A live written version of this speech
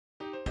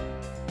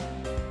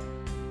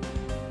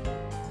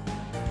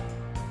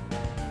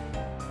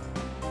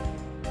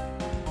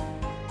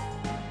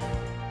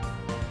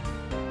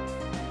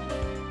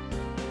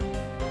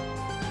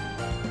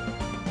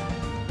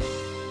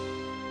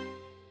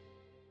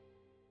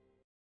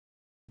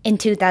In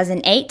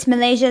 2008,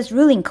 Malaysia's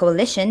ruling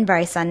coalition,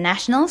 Barisan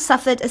Nasional,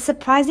 suffered a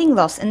surprising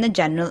loss in the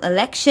general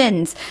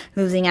elections,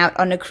 losing out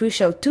on a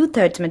crucial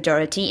two-thirds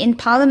majority in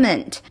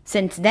parliament.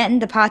 Since then,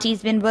 the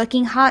party's been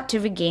working hard to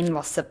regain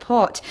lost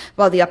support,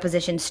 while the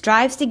opposition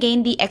strives to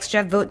gain the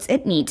extra votes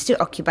it needs to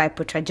occupy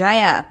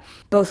Putrajaya.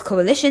 Both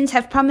coalitions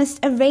have promised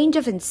a range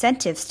of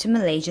incentives to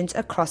Malaysians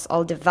across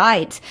all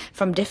divides,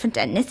 from different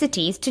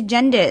ethnicities to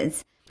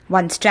genders.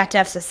 One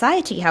strata of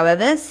society,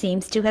 however,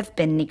 seems to have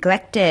been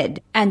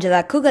neglected.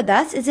 Angela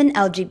Kugadas is an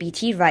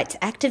LGBT rights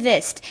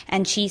activist,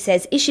 and she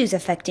says issues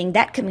affecting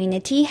that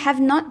community have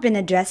not been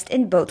addressed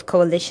in both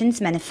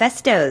coalitions'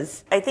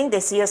 manifestos. I think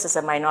they see us as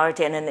a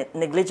minority and a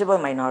negligible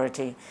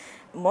minority.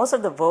 Most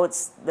of the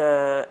votes,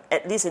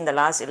 at least in the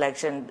last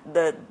election,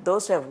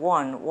 those who have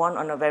won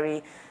on a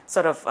very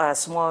sort of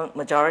small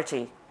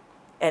majority,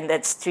 and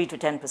that's 3 to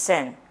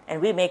 10%.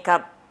 And we make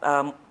up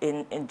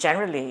in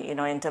generally,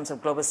 in terms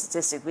of global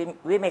statistics,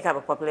 we make up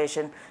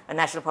a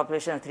national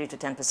population of 3 to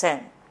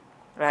 10%,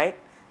 right?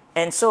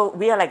 And so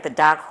we are like the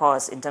dark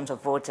horse in terms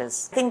of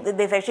voters. I think that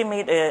they've actually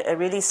made a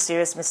really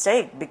serious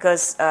mistake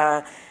because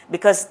the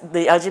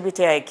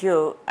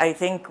LGBTIQ, I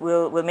think,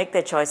 will make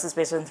their choices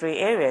based on 3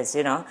 areas,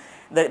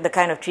 The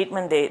kind of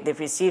treatment they've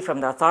received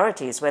from the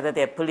authorities, whether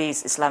they're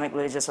police, Islamic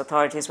religious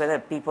authorities, whether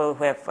people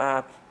who have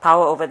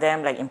power over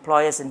them, like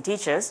employers and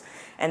teachers,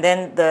 and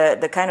then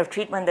the kind of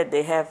treatment that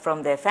they have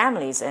from their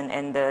families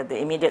and the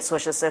immediate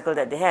social circle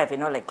that they have,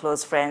 like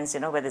close friends,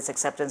 whether it's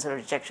acceptance or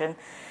rejection.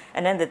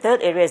 And then the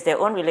third area is their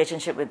own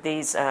relationship with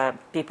these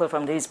people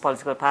from these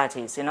political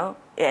parties, and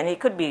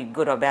it could be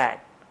good or bad.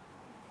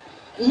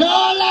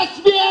 No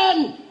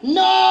lesbian,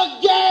 no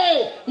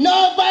gay,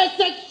 no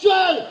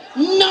bisexual,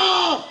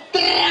 no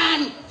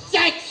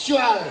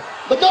transsexual.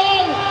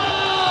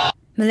 Betul?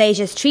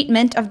 Malaysia's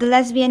treatment of the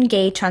lesbian,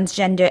 gay,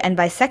 transgender and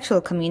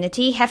bisexual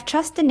community have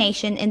thrust the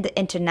nation in the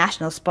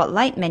international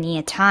spotlight many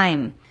a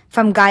time.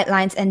 From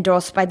guidelines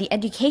endorsed by the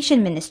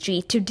Education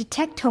Ministry to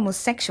detect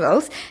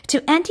homosexuals,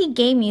 to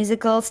anti-gay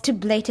musicals, to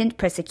blatant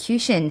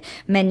persecution,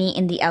 many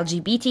in the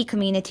LGBT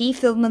community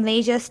feel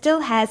Malaysia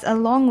still has a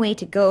long way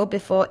to go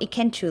before it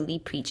can truly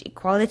preach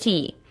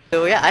equality.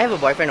 So yeah, I have a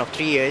boyfriend of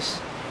 3 years,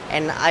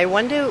 and I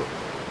wonder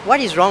what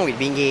is wrong with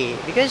being gay,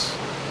 because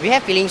we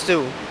have feelings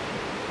too.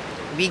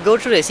 We go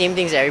through the same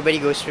things that everybody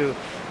goes through.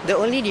 The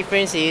only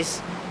difference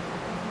is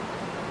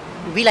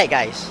we like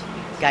guys.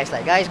 Guys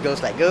like guys,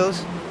 girls like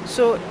girls.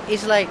 So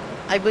it's like,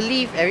 I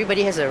believe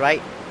everybody has a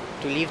right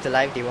to live the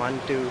life they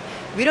want to.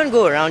 We don't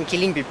go around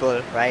killing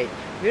people, right?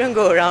 We don't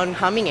go around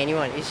harming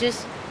anyone. It's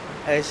just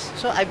us.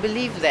 So I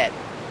believe that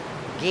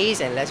gays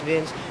and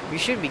lesbians, we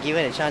should be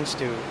given a chance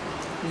to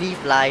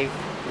live life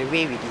the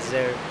way we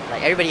deserve,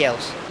 like everybody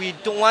else. We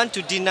don't want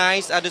to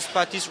deny other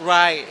parties'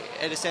 right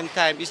at the same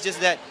time. It's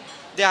just that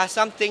there are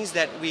some things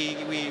that we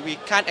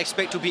can't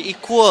expect to be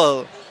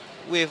equal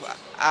with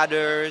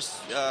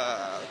others,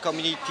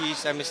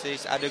 communities, I must say,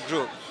 other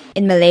groups.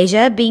 In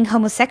Malaysia, being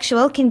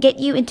homosexual can get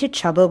you into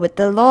trouble with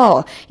the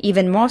law,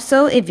 even more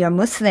so if you're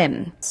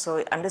Muslim.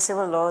 So under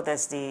civil law,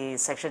 there's the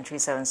Section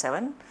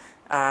 377,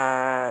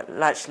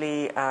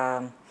 largely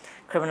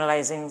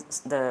criminalizing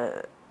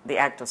the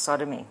act of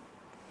sodomy.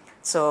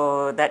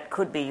 So that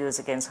could be used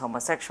against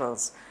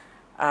homosexuals.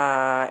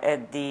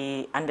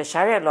 Under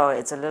Sharia law,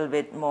 it's a little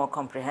bit more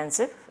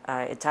comprehensive.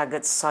 It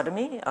targets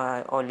sodomy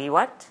or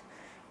liwat,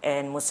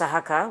 and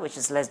musahaka, which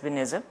is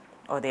lesbianism,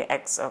 or the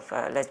acts of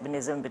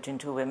lesbianism between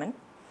 2 women,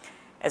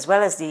 as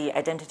well as the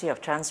identity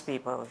of trans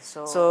people.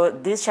 So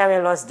these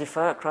Sharia laws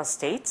differ across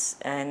states,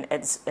 and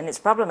it's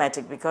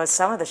problematic because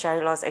some of the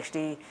Sharia laws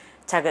actually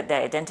target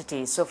their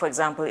identity. So, for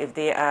example, if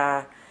they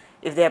are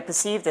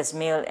perceived as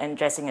male and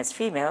dressing as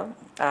female,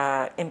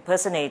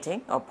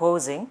 impersonating or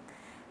posing,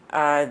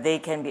 they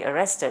can be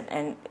arrested,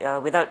 and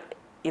without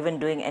even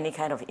doing any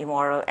kind of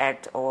immoral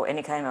act or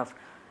any kind of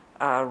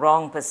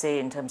wrong per se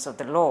in terms of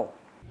the law.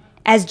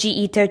 As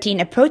GE13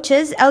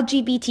 approaches,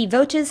 LGBT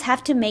voters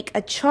have to make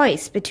a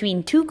choice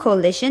between 2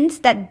 coalitions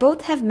that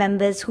both have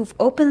members who've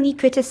openly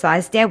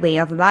criticized their way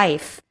of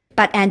life.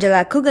 But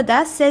Angela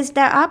Kugadas says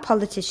there are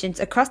politicians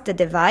across the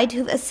divide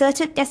who've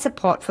asserted their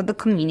support for the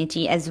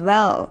community as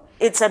well.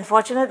 It's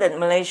unfortunate that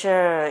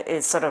Malaysia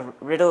is sort of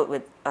riddled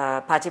with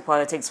party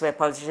politics, where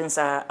politicians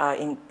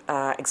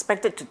are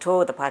expected to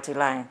toe the party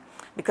line.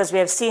 Because we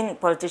have seen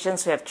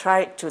politicians who have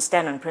tried to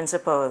stand on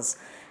principles,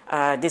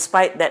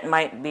 despite that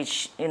might be,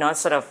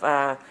 sort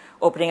of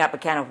opening up a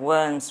can of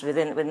worms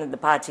within the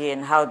party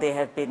and how they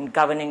have been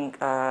governing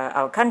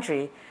our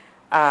country.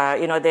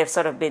 They've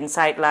sort of been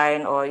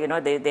sidelined, or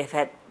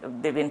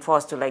they've been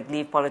forced to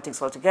leave politics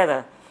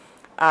altogether.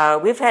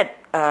 We've had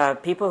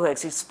people who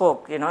actually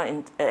spoke,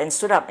 and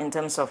stood up in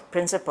terms of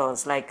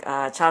principles, like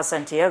Charles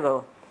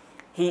Santiago.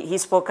 He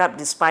spoke up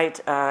despite,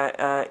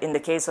 in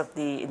the case of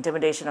the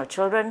intimidation of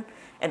children,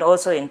 and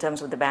also in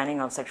terms of the banning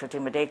of sexuality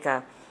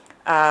merdeka.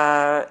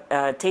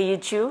 Tay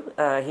Chu,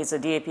 he's a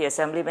DAP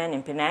assemblyman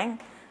in Penang,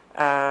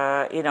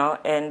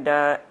 and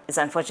it's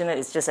unfortunate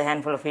it's just a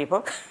handful of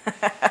people.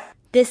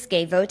 This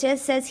gay voter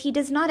says he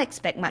does not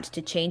expect much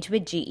to change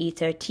with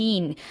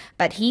GE13,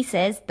 but he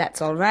says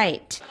that's all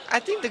right. I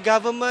think the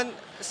government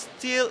is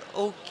still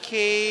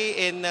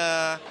okay in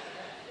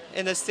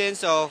the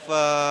sense of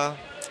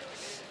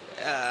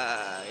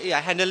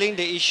handling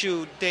the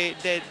issue.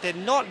 They're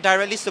not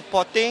directly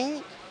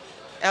supporting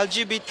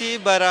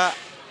LGBT, but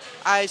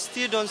I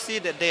still don't see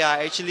that they are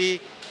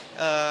actually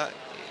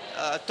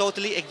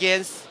totally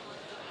against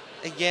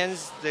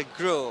the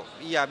group.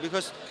 Yeah,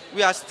 because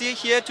we are still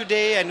here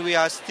today and we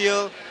are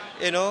still,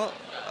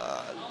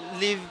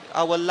 live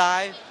our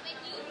life. When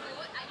you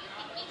vote, are you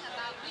thinking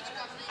about which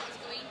government is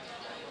going to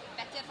be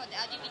better for the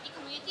LGBT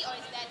community, or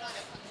is that not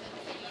a concern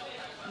for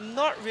you?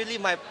 Not really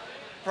my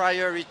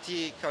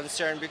priority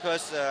concern,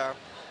 because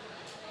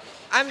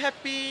I'm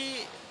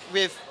happy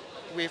with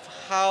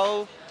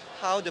how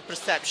the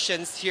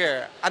perceptions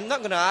here. I'm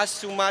not going to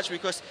ask too much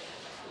because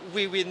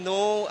we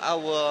know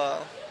our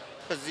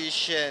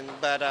position,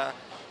 but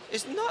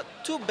it's not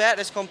too bad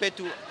as compared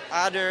to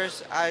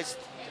others. I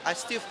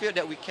still feel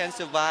that we can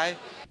survive.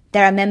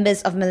 There are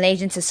members of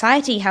Malaysian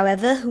society,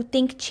 however, who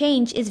think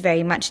change is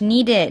very much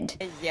needed.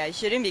 Yeah, it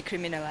shouldn't be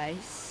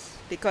criminalized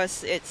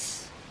because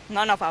it's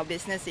none of our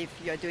business if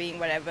you're doing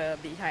whatever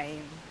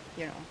behind,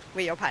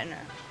 with your partner,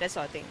 that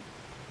sort of thing.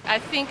 I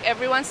think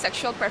everyone's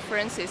sexual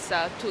preference is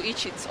to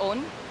each its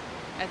own.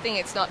 I think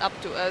it's not up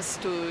to us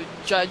to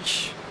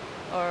judge,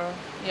 or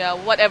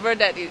whatever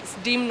that is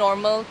deemed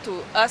normal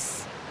to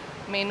us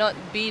may not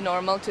be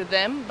normal to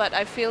them, but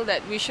I feel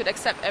that we should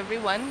accept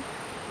everyone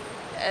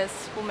as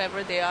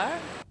whomever they are.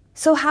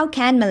 So how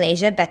can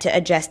Malaysia better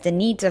address the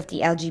needs of the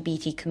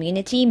LGBT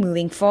community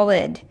moving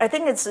forward? I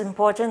think it's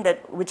important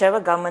that whichever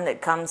government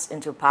that comes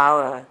into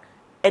power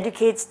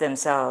educates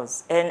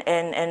themselves, and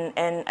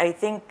I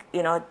think,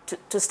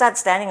 to start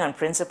standing on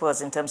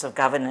principles in terms of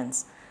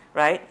governance,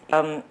 right?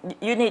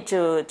 You need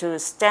to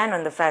stand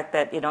on the fact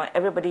that,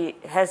 everybody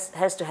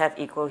has to have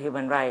equal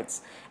human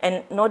rights.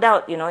 And no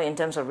doubt, in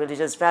terms of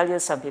religious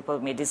values, some people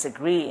may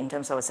disagree in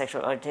terms of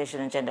sexual orientation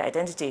and gender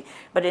identity,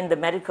 but in the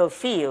medical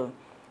field,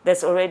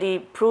 there's already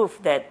proof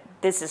that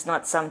this is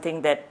not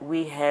something that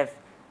we have,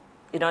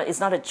 it's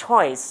not a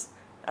choice.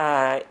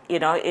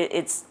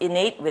 It's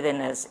innate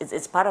within us.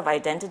 It's part of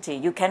identity.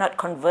 You cannot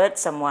convert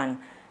someone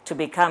to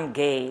become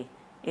gay.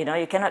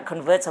 You cannot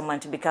convert someone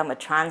to become a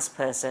trans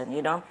person.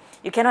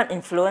 You cannot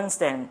influence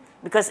them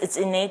because it's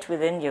innate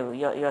within you,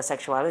 your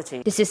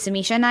sexuality. This is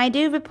Samisha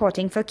Naidu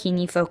reporting for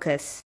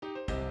KiniFocus.